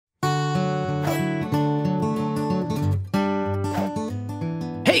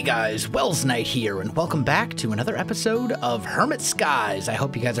Hey guys, Welsknight here, and welcome back to another episode of Hermit Skies. I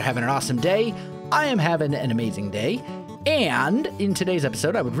hope you guys are having an awesome day. I am having an amazing day, and in today's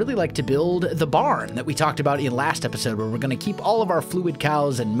episode, I would really like to build the barn that we talked about in last episode, where we're going to keep all of our fluid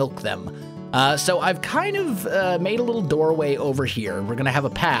cows and milk them. So I've kind of made a little doorway over here. We're going to have a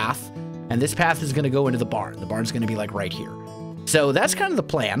path, and this path is going to go into the barn. The barn's going to be like right here. So that's kind of the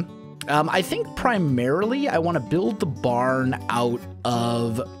plan. I think primarily I want to build the barn out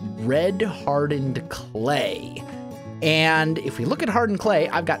of red hardened clay. And if we look at hardened clay,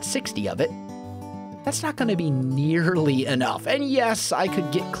 I've got 60 of it. That's not going to be nearly enough. And yes, I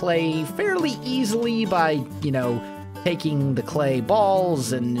could get clay fairly easily by, taking the clay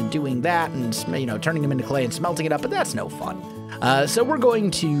balls and doing that and, turning them into clay and smelting it up, but that's no fun. So we're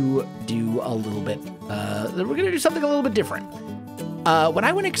going to do a little bit, we're going to do something a little bit different. When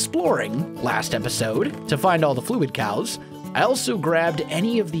I went exploring last episode to find all the fluid cows, I also grabbed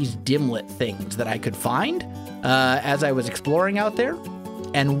any of these dimlet things that I could find as I was exploring out there.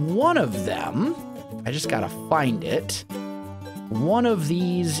 And one of them, I just gotta find it. One of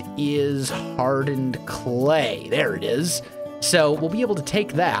these is hardened clay. There it is. So we'll be able to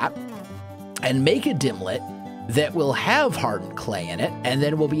take that and make a dimlet that will have hardened clay in it, and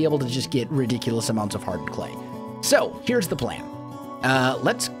then we'll be able to just get ridiculous amounts of hardened clay. So here's the plan.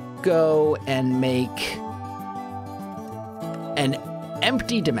 Let's go and make an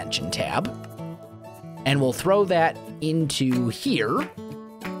empty dimension tab, and we'll throw that into here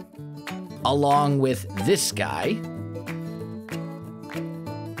along with this guy.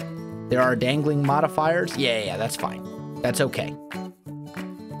 There are dangling modifiers. Yeah, that's fine. That's okay.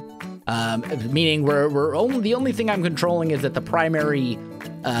 Meaning the only thing I'm controlling is that the primary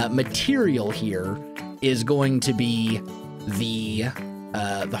material here is going to be the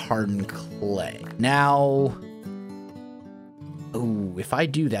hardened clay. Now, if I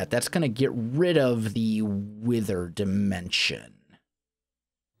do that, that's going to get rid of the wither dimension.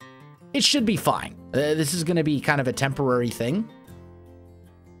 It should be fine. This is going to be kind of a temporary thing.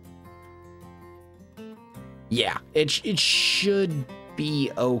 Yeah, it should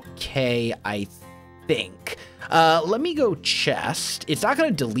be okay, I think. Let me go chest. It's not going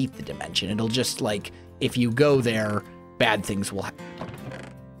to delete the dimension. It'll just, if you go there, bad things will happen.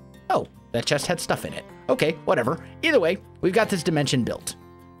 Oh, that chest had stuff in it. Okay, whatever. Either way, we've got this dimension built.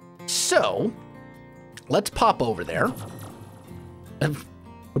 So, let's pop over there.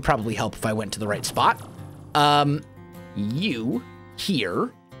 Would probably help if I went to the right spot. You,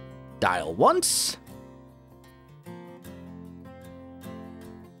 here, dial once.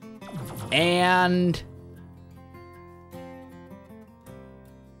 And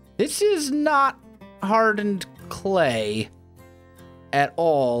this is not hardened clay at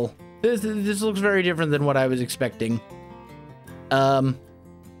all. This looks very different than what I was expecting.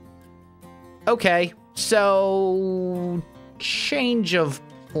 Okay, so change of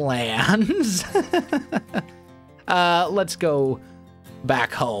plans. Let's go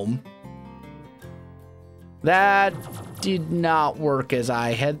back home. That did not work as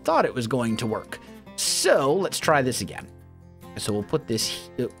I had thought it was going to work. So let's try this again. So we'll put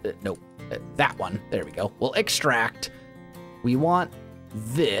this, that one. There we go. We'll extract. We want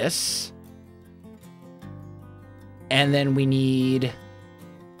this. And then we need,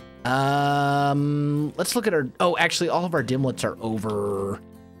 let's look at our, actually all of our dimlets are over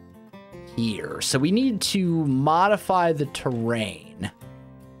here. So we need to modify the terrain.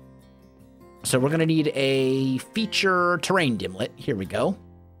 So we're going to need a feature terrain dimlet. Here we go.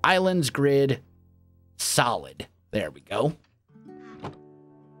 Islands, grid, solid. There we go.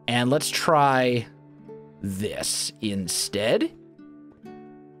 And let's try this instead.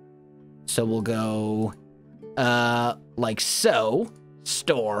 So we'll go like so,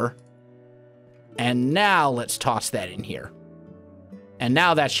 store. And now let's toss that in here. And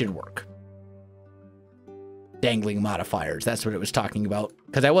now that should work. Dangling modifiers. That's what it was talking about.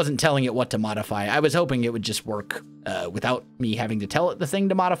 Because I wasn't telling it what to modify. I was hoping it would just work without me having to tell it the thing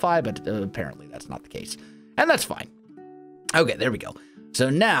to modify, but apparently that's not the case. And that's fine. Okay, there we go. So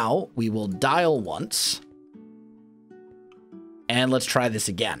now we will dial once. And let's try this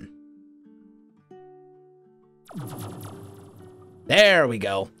again. There we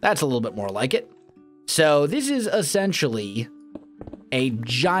go. That's a little bit more like it. So this is essentially a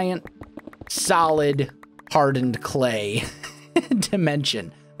giant, solid, hardened clay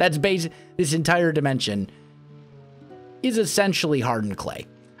dimension. That's this entire dimension is essentially hardened clay.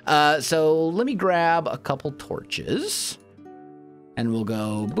 So let me grab a couple torches and we'll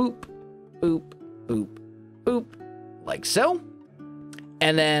go boop, boop, boop, boop, like so.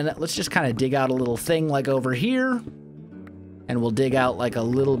 And then let's just kind of dig out a little thing like over here. And we'll dig out like a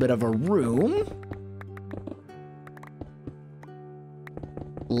little bit of a room.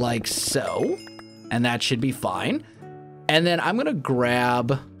 Like so. And that should be fine. And then I'm going to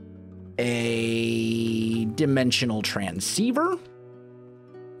grab a dimensional transceiver,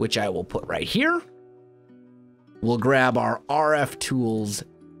 which I will put right here. We'll grab our RF tools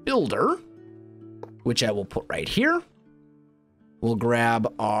builder, which I will put right here. We'll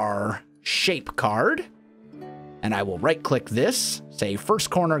grab our shape card, and I will right click this, say first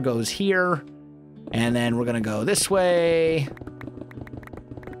corner goes here, and then we're gonna go this way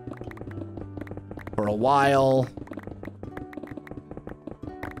for a while.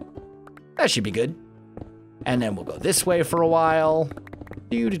 That should be good. And then we'll go this way for a while.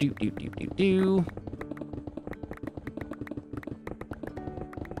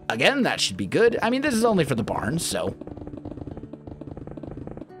 Again, that should be good. I mean, this is only for the barn, so.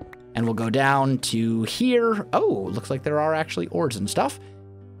 And we'll go down to here. Oh, looks like there are actually ores and stuff.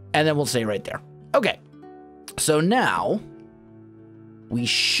 And then we'll say right there. Okay. So now we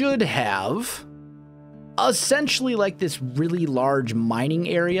should have essentially like this really large mining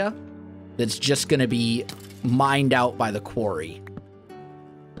area that's just going to be mined out by the quarry.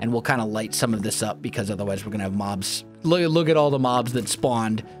 And we'll kind of light some of this up because otherwise we're going to have mobs. Look at all the mobs that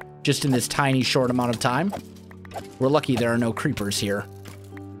spawned just in this tiny short amount of time. We're lucky there are no creepers here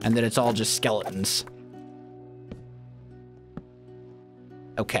and that it's all just skeletons.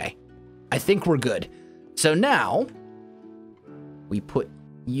 Okay. I think we're good. So now we put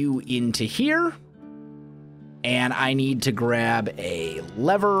you into here and I need to grab a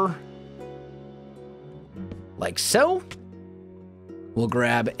lever like so. We'll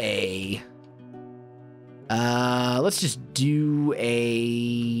grab a, let's just do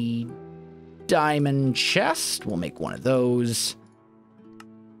a diamond chest. We'll make one of those.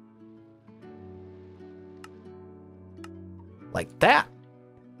 Like that.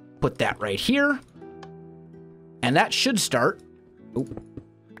 Put that right here. And that should start,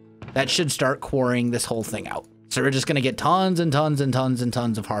 that should start quarrying this whole thing out. So we're just going to get tons and tons and tons and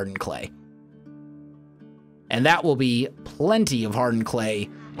tons of hardened clay. And that will be plenty of hardened clay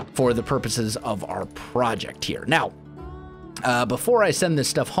for the purposes of our project here. Now, before I send this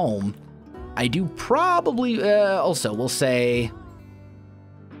stuff home, I do probably, also, we'll say,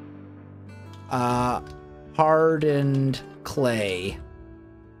 hardened clay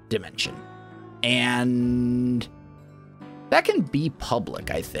dimension. And that can be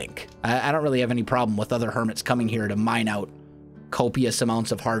public, I think. I don't really have any problem with other hermits coming here to mine out copious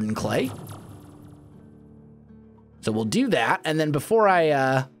amounts of hardened clay. So we'll do that, and then before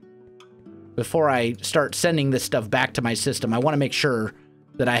I start sending this stuff back to my system, I want to make sure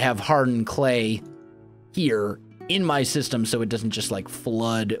that I have hardened clay here in my system so it doesn't just like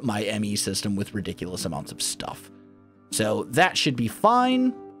flood my ME system with ridiculous amounts of stuff. So that should be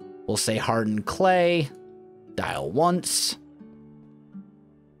fine. We'll say hardened clay, dial once.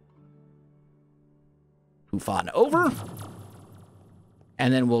 Poof on over.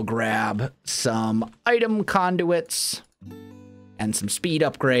 And then we'll grab some item conduits and some speed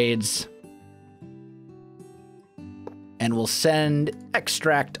upgrades. And we'll send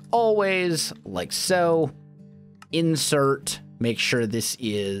extract always, like so. Insert, make sure this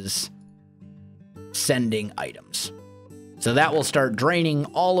is sending items. So that will start draining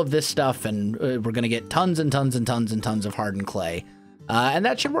all of this stuff, and we're going to get tons and tons and tons and tons of hardened clay. And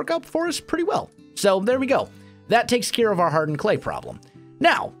that should work out for us pretty well. So there we go. That takes care of our hardened clay problem.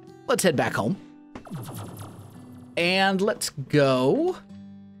 Now, let's head back home. And let's go.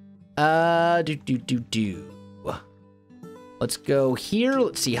 Let's go here.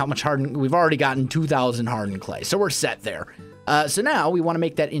 Let's see how much hardened. We've already gotten 2,000 hardened clay, so we're set there. So now we want to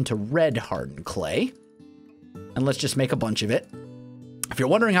make that into red hardened clay. And let's just make a bunch of it. If you're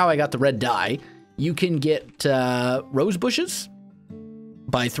wondering how I got the red dye, you can get rose bushes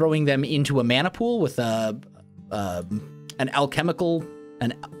by throwing them into a mana pool with an alchemy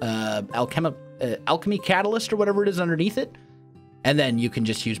catalyst or whatever it is underneath it, and then you can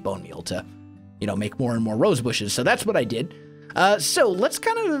just use bone meal to, you know, make more and more rose bushes. So that's what I did. So let's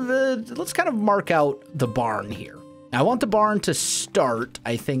kind of mark out the barn here. I want the barn to start,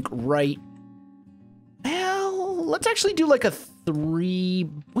 I think, right. Well, let's actually do like a 3.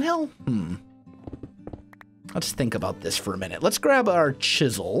 Well, let's think about this for a minute. Let's grab our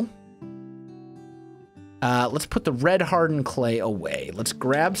chisel. Let's put the red hardened clay away. Let's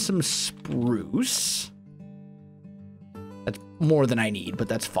grab some spruce. That's more than I need, but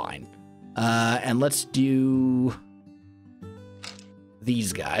that's fine. And let's do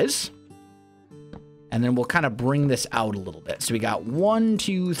these guys. And then we'll kind of bring this out a little bit. So we got 1,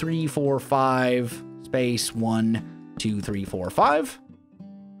 2, 3, 4, 5, space, 1, 2, 3, 4, 5.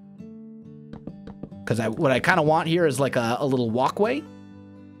 Because what I kind of want here is like a little walkway.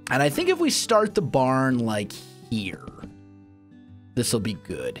 And I think if we start the barn like here, this will be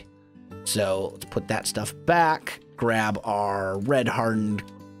good. So let's put that stuff back. Grab our red hardened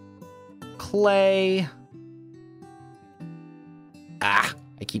clay. Ah,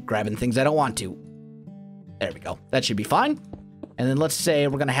 I keep grabbing things I don't want to. There we go. That should be fine. And then let's say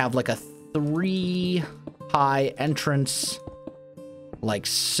we're going to have like a 3 high entrance like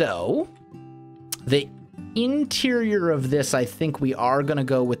so. The interior of this, I think we are going to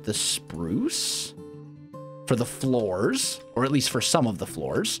go with the spruce for the floors, or at least for some of the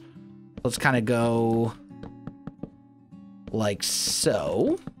floors. Let's kind of go like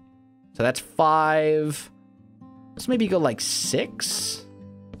so. So that's 5. Let's maybe go like 6,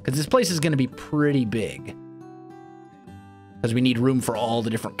 because this place is going to be pretty big. Because we need room for all the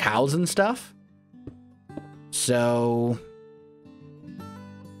different cows and stuff. So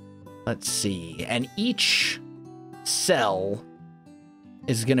let's see. And each cell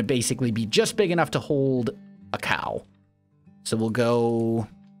is going to basically be just big enough to hold a cow. So we'll go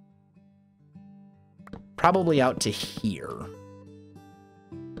probably out to here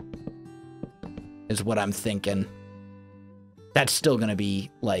is what I'm thinking. That's still going to be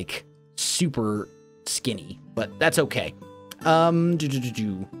like super skinny, but that's okay. So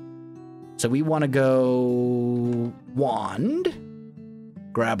we want to go wand.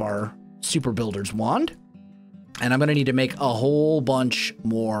 Grab our super builder's wand. And I'm going to need to make a whole bunch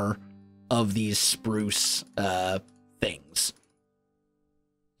more of these spruce things.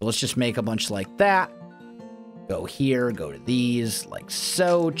 So let's just make a bunch like that. Go here, go to these, like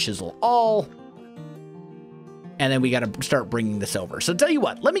so, chisel all. And then we got to start bringing this over. So tell you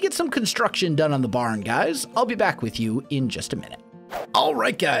what, let me get some construction done on the barn, guys. I'll be back with you in just a minute. All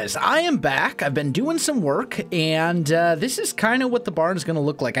right, guys, I am back. I've been doing some work, and this is kind of what the barn is going to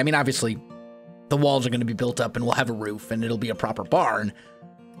look like. I mean, obviously, the walls are going to be built up, and we'll have a roof, and it'll be a proper barn.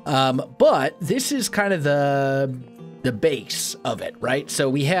 But this is kind of the base of it, right? So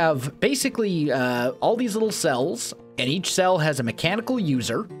we have basically all these little cells, and each cell has a mechanical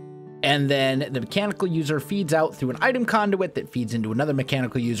user. And then the mechanical user feeds out through an item conduit that feeds into another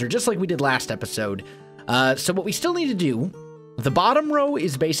mechanical user, just like we did last episode. So what we still need to do, the bottom row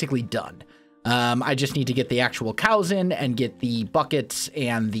is basically done. I just need to get the actual cows in and get the buckets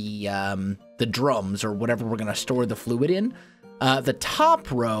and the drums or whatever we're going to store the fluid in. The top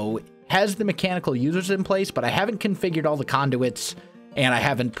row has the mechanical users in place, but I haven't configured all the conduits. And I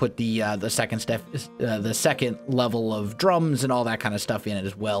haven't put the second level of drums and all that kind of stuff in it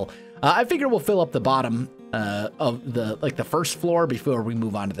as well. I figure we'll fill up the bottom of the first floor before we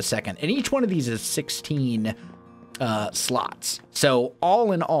move on to the second. And each one of these is 16 slots. So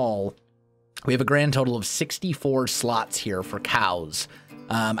all in all, we have a grand total of 64 slots here for cows.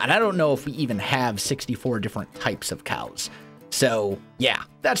 And I don't know if we even have 64 different types of cows. So yeah,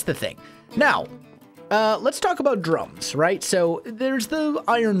 that's the thing. Now, let's talk about drums, right? So there's the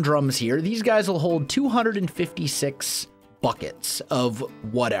iron drums here. These guys will hold 256 buckets of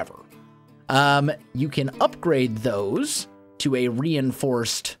whatever. You can upgrade those to a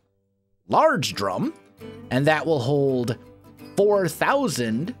reinforced large drum, and that will hold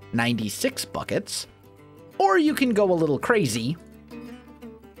 4,096 buckets. Or you can go a little crazy,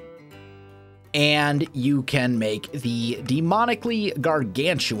 and you can make the demonically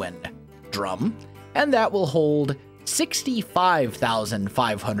gargantuan drum, and that will hold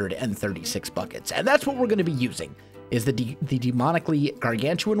 65,536 buckets. And that's what we're going to be using, is the demonically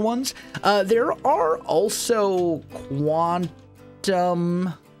gargantuan ones. There are also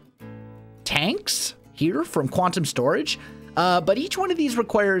quantum tanks here from Quantum Storage. But each one of these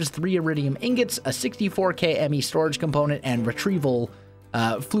requires 3 iridium ingots, a 64K ME storage component, and retrieval,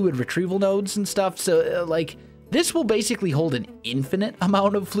 fluid retrieval nodes and stuff. So, like, this will basically hold an infinite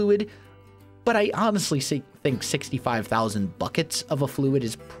amount of fluid. But I honestly think 65,000 buckets of a fluid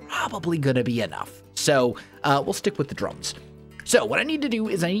is probably going to be enough. So we'll stick with the drums. So what I need to do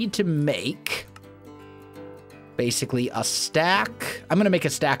is I need to make basically a stack. I'm going to make a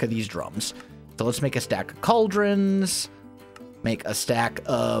stack of these drums. So let's make a stack of cauldrons, make a stack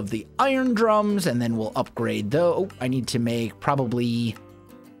of the iron drums, and then we'll upgrade those. I need to make probably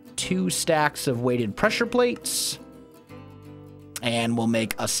 2 stacks of weighted pressure plates. And we'll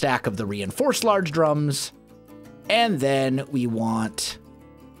make a stack of the reinforced large drums. And then we want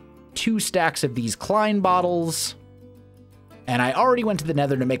 2 stacks of these Klein bottles. And I already went to the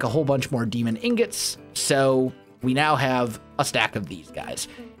Nether to make a whole bunch more demon ingots. So we now have a stack of these guys.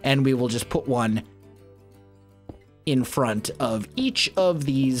 And we will just put one in front of each of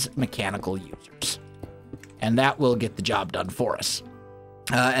these mechanical users. and that will get the job done for us.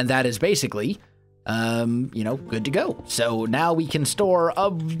 And that is basically, you know, good to go. So now we can store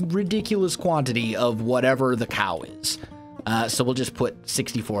a ridiculous quantity of whatever the cow is. So we'll just put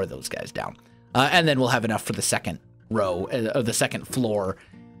 64 of those guys down. And then we'll have enough for the second row, or the second floor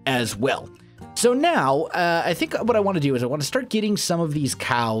as well. So now, I think what I want to do is I want to start getting some of these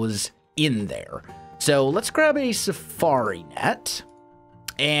cows in there. So let's grab a safari net,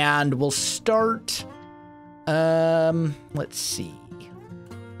 and we'll start, let's see.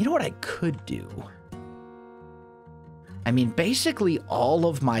 You know what I could do? I mean, basically all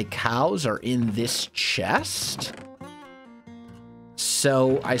of my cows are in this chest.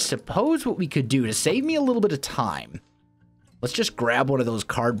 So I suppose what we could do to save me a little bit of time, let's just grab one of those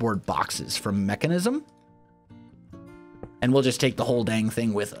cardboard boxes from Mechanism, and we'll just take the whole dang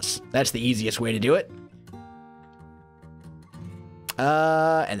thing with us. That's the easiest way to do it.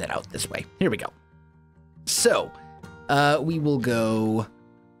 And then out this way. Here we go. So, we will go,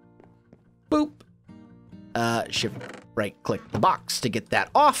 boop, shift right click the box to get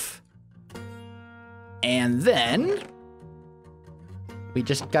that off. And then we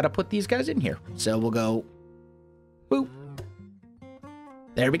just got to put these guys in here. So we'll go, boop.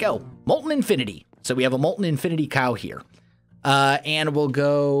 There we go. Molten Infinity. So we have a Molten Infinity cow here. And we'll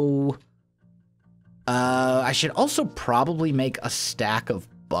go, I should also probably make a stack of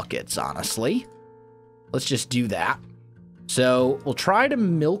buckets, honestly. Let's just do that. So we'll try to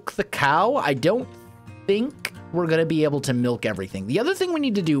milk the cow. I don't think we're going to be able to milk everything. The other thing we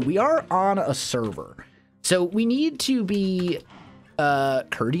need to do, we are on a server. So we need to be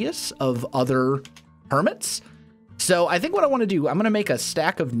courteous of other hermits. So I think what I want to do, I'm going to make a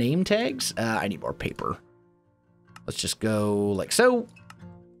stack of name tags. I need more paper. Let's just go like so.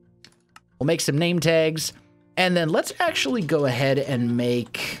 We'll make some name tags. And then let's actually go ahead and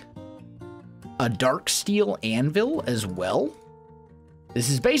make a dark steel anvil as well. This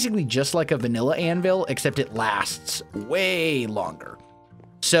is basically just like a vanilla anvil, except it lasts way longer.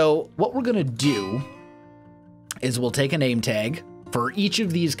 So what we're going to do is we'll take a name tag for each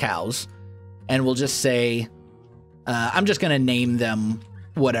of these cows, and we'll just say, I'm just going to name them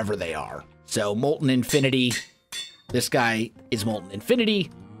whatever they are. So Molten Infinity, this guy is Molten Infinity,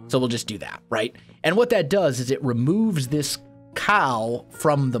 so we'll just do that, right? And what that does is it removes this cow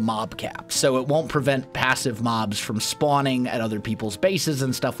from the mob cap, so it won't prevent passive mobs from spawning at other people's bases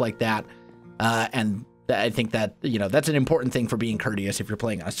and stuff like that. And I think that, you know, that's an important thing for being courteous if you're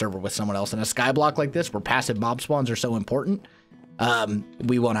playing on a server with someone else in a skyblock like this, where passive mob spawns are so important.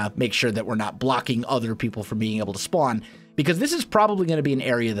 We want to make sure that we're not blocking other people from being able to spawn, because this is probably going to be an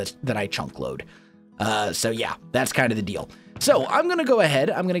area that I chunk load. So yeah, that's kind of the deal. So I'm going to go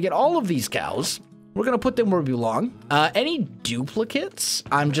ahead. I'm going to get all of these cows. We're going to put them where we belong. Any duplicates,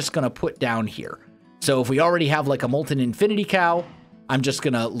 I'm just going to put down here. So if we already have like a Molten Infinity cow, I'm just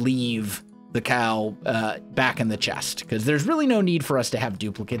going to leave the cow back in the chest, because there's really no need for us to have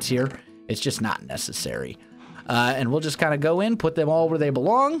duplicates here. It's just not necessary. And we'll just kind of go in, put them all where they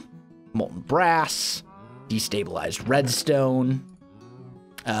belong. Molten brass, destabilized redstone,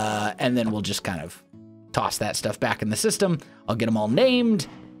 and then we'll just kind of toss that stuff back in the system. I'll get them all named.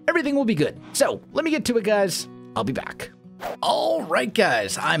 Everything will be good. So let me get to it, guys. I'll be back. All right,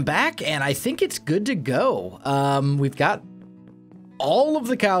 guys, I'm back, and I think it's good to go. We've got all of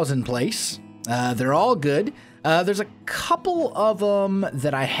the cows in place. They're all good. There's a couple of them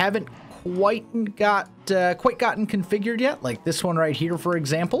that I haven't quite gotten configured yet, like this one right here, for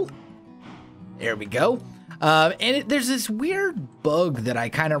example. There we go. And there's this weird bug that I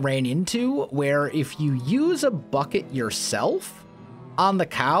kind of ran into, where if you use a bucket yourself on the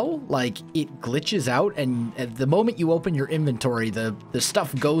cow, like, it glitches out, and at the moment you open your inventory, the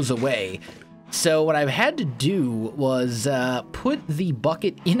stuff goes away. So what I've had to do was put the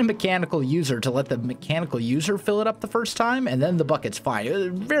bucket in a mechanical user to let the mechanical user fill it up the first time, and then the bucket's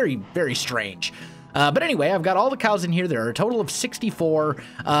fine. Very, very strange. But anyway, I've got all the cows in here. There are a total of 64.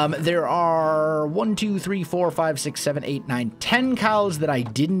 There are 1, 2, 3, 4, 5, 6, 7, 8, 9, 10 cows that I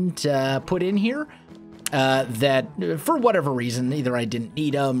didn't put in here. That for whatever reason, either I didn't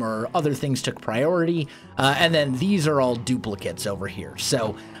need them or other things took priority. And then these are all duplicates over here.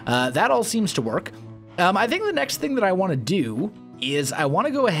 So that all seems to work. I think the next thing that I want to do is I want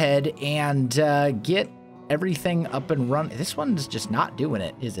to go ahead and get everything up and running. This one's just not doing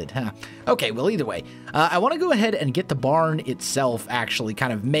it, is it? Huh? Okay, well, either way, I want to go ahead and get the barn itself actually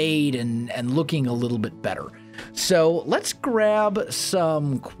kind of made and looking a little bit better. So let's grab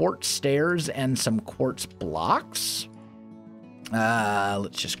some quartz stairs and some quartz blocks.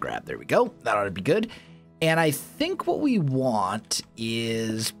 Let's just grab, there we go. That ought to be good. And I think what we want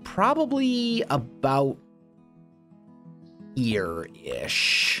is probably about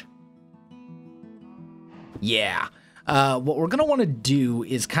here-ish. Yeah. What we're going to want to do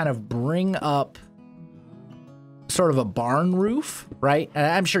is kind of bring up sort of a barn roof, right?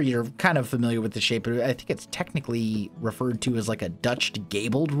 I'm sure you're kind of familiar with the shape. I think it's technically referred to as like a Dutch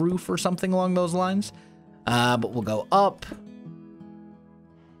gabled roof or something along those lines. But we'll go up.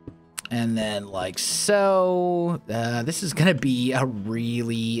 And then like so. This is going to be a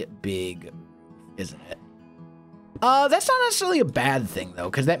really big, isn't it? That's not necessarily a bad thing, though,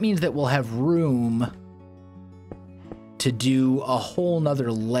 because that means that we'll have room to do a whole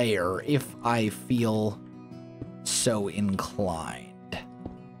nother layer if I feel so inclined.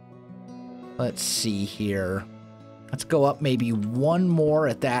 Let's see here. Let's go up maybe one more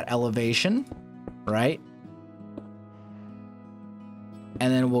at that elevation, right?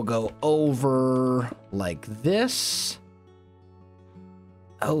 And then we'll go over like this.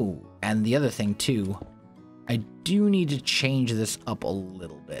 Oh, and the other thing too, I do need to change this up a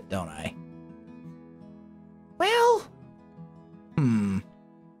little bit, don't I? Well, I'm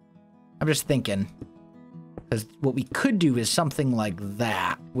just thinking. Because what we could do is something like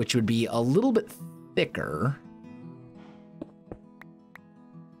that, which would be a little bit thicker.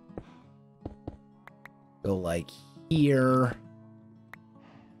 Go like here.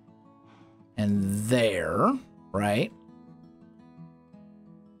 And there, right?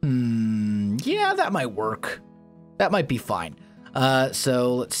 Yeah, that might work. That might be fine.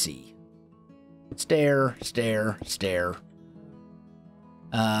 So let's see. Stair, stair, stair.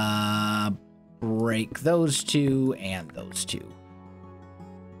 Break those two and those two.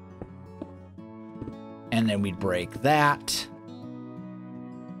 And then we'd break that.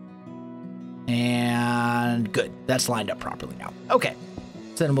 And good. That's lined up properly now. Okay.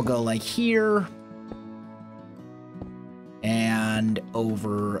 So then we'll go like here. And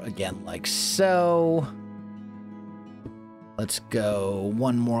over again like so. Let's go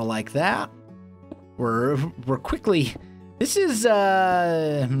one more like that. We're quickly... This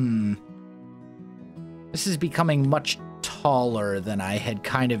is becoming much taller than I had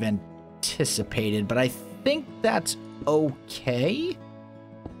kind of anticipated, but I think that's okay.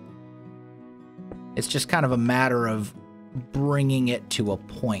 It's just kind of a matter of bringing it to a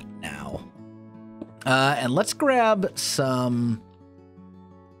point now. And let's grab some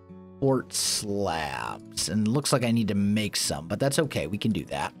quartz slabs. And it looks like I need to make some, but that's okay. We can do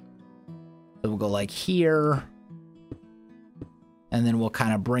that. So we'll go like here. And then we'll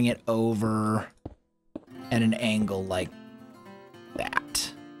kind of bring it over at an angle like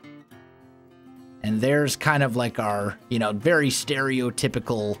that. And there's kind of like our, you know, very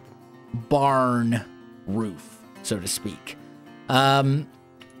stereotypical barn roof, so to speak.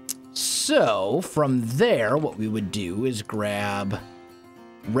 So from there, what we would do is grab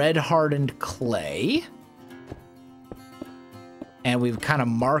red hardened clay. And we would kind of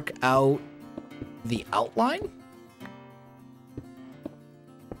mark out the outline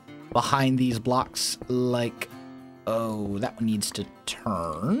behind these blocks like, oh, that one needs to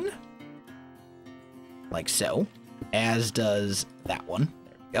turn. Like so. As does that one.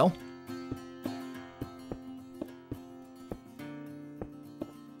 There we go.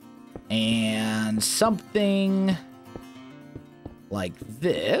 And something like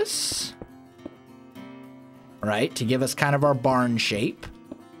this. Right, to give us kind of our barn shape.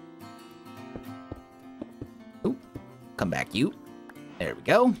 Ooh, come back, you. There we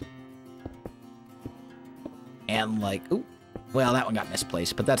go. And like, ooh, well, that one got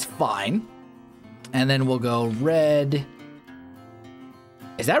misplaced, but that's fine. And then we'll go red.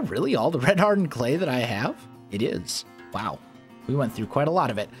 Is that really all the red hardened clay that I have? It is. Wow. We went through quite a lot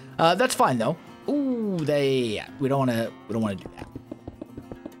of it. That's fine though. Ooh, we don't want to do that.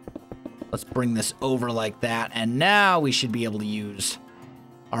 Let's bring this over like that. And now we should be able to use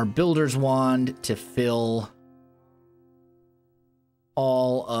our builder's wand to fill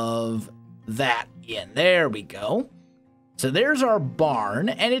all of that in. There we go. So there's our barn,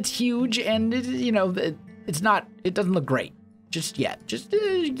 and it's huge, and it, you know, it doesn't look great just yet. Just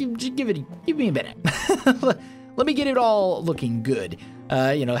give me a minute. Let me get it all looking good.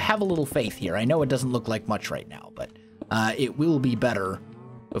 You know, have a little faith here. I know it doesn't look like much right now, but it will be better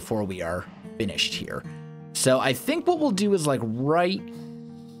before we are finished here. So I think what we'll do is like right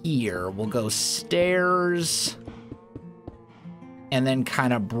here, we'll go stairs and then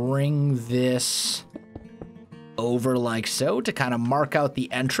kind of bring this over like so to kind of mark out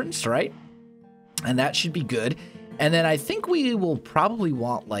the entrance, right? And that should be good. And then I think we will probably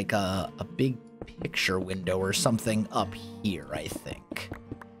want like a big picture window or something up here, I think.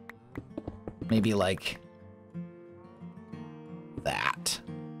 Maybe like that.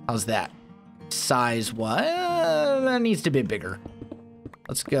 How's that size-wise. That needs to be bigger.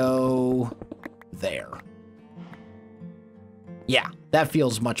 Let's go there. Yeah, that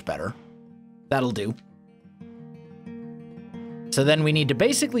feels much better. That'll do. So then we need to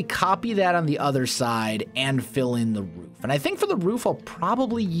basically copy that on the other side and fill in the roof. And I think for the roof, I'll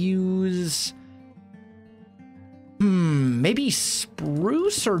probably use... maybe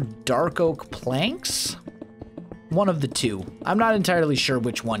spruce or dark oak planks? One of the two. I'm not entirely sure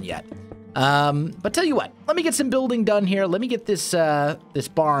which one yet. But tell you what, let me get some building done here. Let me get this, this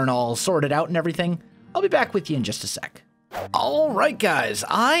barn all sorted out and everything. I'll be back with you in just a sec. All right, guys,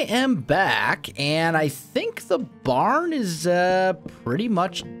 I am back, and I think the barn is pretty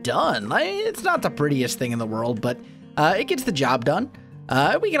much done. It's not the prettiest thing in the world, but it gets the job done.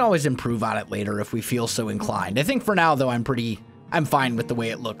 We can always improve on it later if we feel so inclined. I think for now, though, I'm fine with the way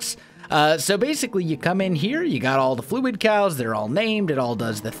it looks. So basically, you come in here, you got all the fluid cows, they're all named, it all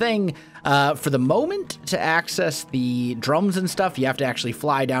does the thing. For the moment, to access the drums and stuff, you have to actually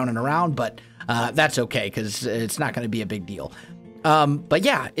fly down and around, but that's okay, because it's not going to be a big deal. But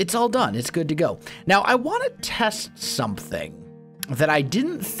yeah, it's all done. It's good to go. Now, I want to test something that I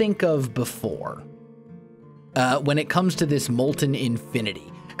didn't think of before when it comes to this molten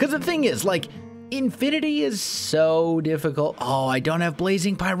infinity. Because the thing is, like, infinity is so difficult. Oh, I don't have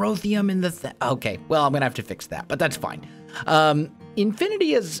blazing pyrotheum in the okay, well, I'm going to have to fix that, but that's fine.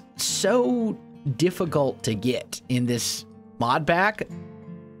 Infinity is so difficult to get in this mod pack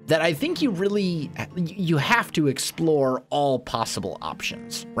that I think you have to explore all possible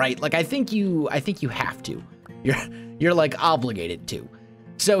options, right? Like, I think you have to. You're like obligated to.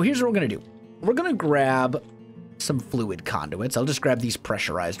 So here's what we're gonna do. We're gonna grab some fluid conduits. I'll just grab these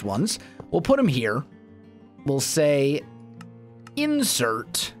pressurized ones. We'll put them here. We'll say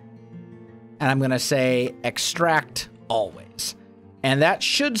insert, and I'm gonna say extract always. And that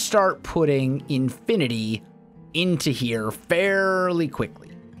should start putting infinity into here fairly quickly.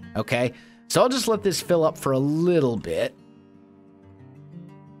 Okay, so I'll just let this fill up for a little bit.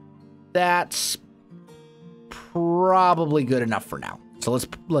 That's probably good enough for now. So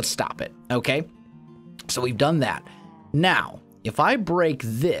let's stop it. Okay, so we've done that. Now, if I break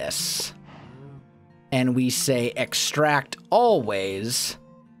this and we say extract always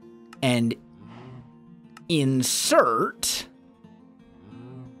and insert,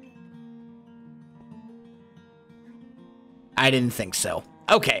 I didn't think so.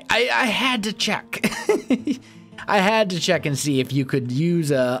 Okay, I had to check. I had to check and see if you could use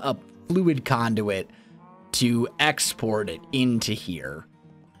a fluid conduit to export it into here,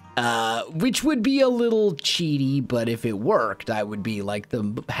 which would be a little cheaty, but if it worked, I would be like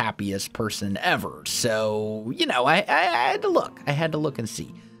the happiest person ever. So, you know, I had to look. I had to look and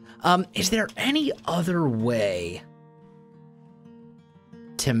see. Is there any other way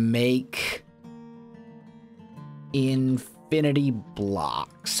to make infinity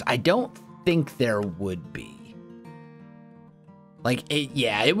blocks? I don't think there would be. Like,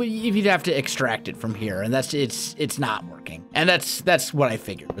 it would, you'd have to extract it from here, and it's not working. And that's what I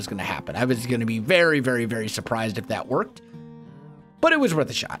figured was going to happen. I was going to be very, very, very surprised if that worked, but it was worth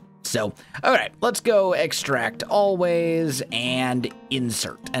a shot. So, all right, let's go extract always and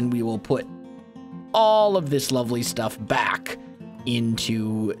insert, and we will put all of this lovely stuff back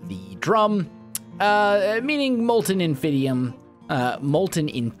into the drum. Meaning molten infinity,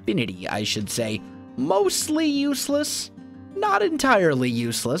 I should say. Mostly useless, not entirely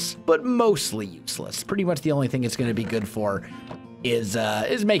useless, but mostly useless. Pretty much the only thing it's going to be good for is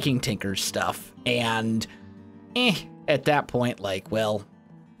making Tinker's stuff. And, at that point, like, well,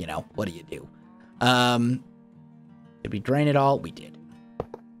 you know, what do you do? Did we drain it all? We did.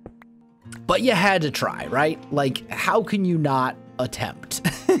 But you had to try, right? Like, how can you not attempt?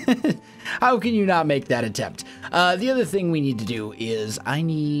 How can you not make that attempt? The other thing we need to do is I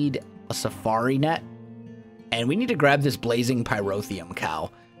need a safari net, and we need to grab this blazing pyrotheum cow,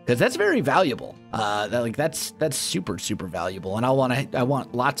 because that's very valuable. That's super, super valuable, and I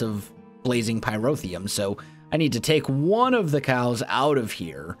want lots of blazing pyrotheum, so I need to take one of the cows out of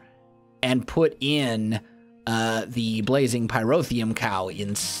here and put in the blazing pyrotheum cow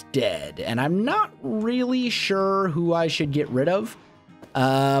instead. And I'm not really sure who I should get rid of.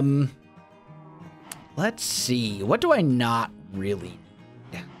 Let's see. What do I not really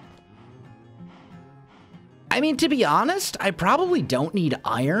need? I mean, to be honest, I probably don't need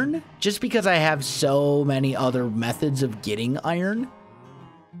iron, just because I have so many other methods of getting iron.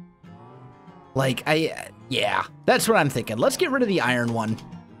 Like, yeah, that's what I'm thinking. Let's get rid of the iron one.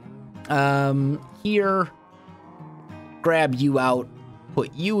 Here, grab you out,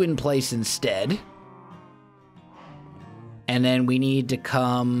 put you in place instead. And then we need to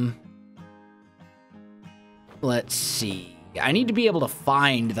come let's see. I need to be able to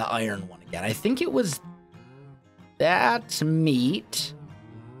find the iron one again. I think it was that meat.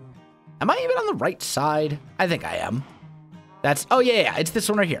 Am I even on the right side? I think I am. That's, oh yeah, it's this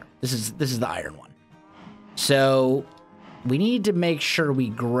one right here. This is the iron one. So we need to make sure we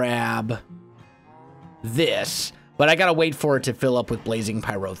grab this, but I gotta wait for it to fill up with blazing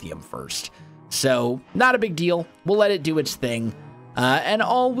pyrotheum first. So not a big deal. We'll let it do its thing, and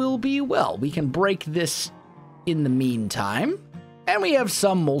all will be well. We can break this in the meantime, and we have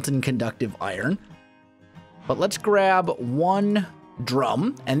some molten conductive iron. But let's grab one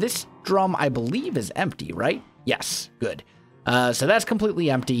drum, and this drum I believe is empty, right? Yes, good. So that's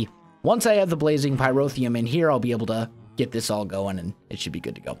completely empty. Once I have the blazing pyrotheum in here, I'll be able to get this all going, and it should be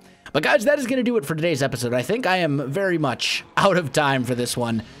good to go. But guys, that is going to do it for today's episode. I think I am very much out of time for this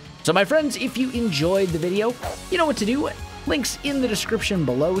one. So my friends, if you enjoyed the video, you know what to do. Links in the description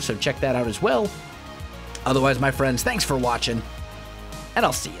below, so check that out as well. Otherwise, my friends, thanks for watching, and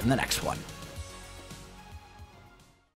I'll see you in the next one.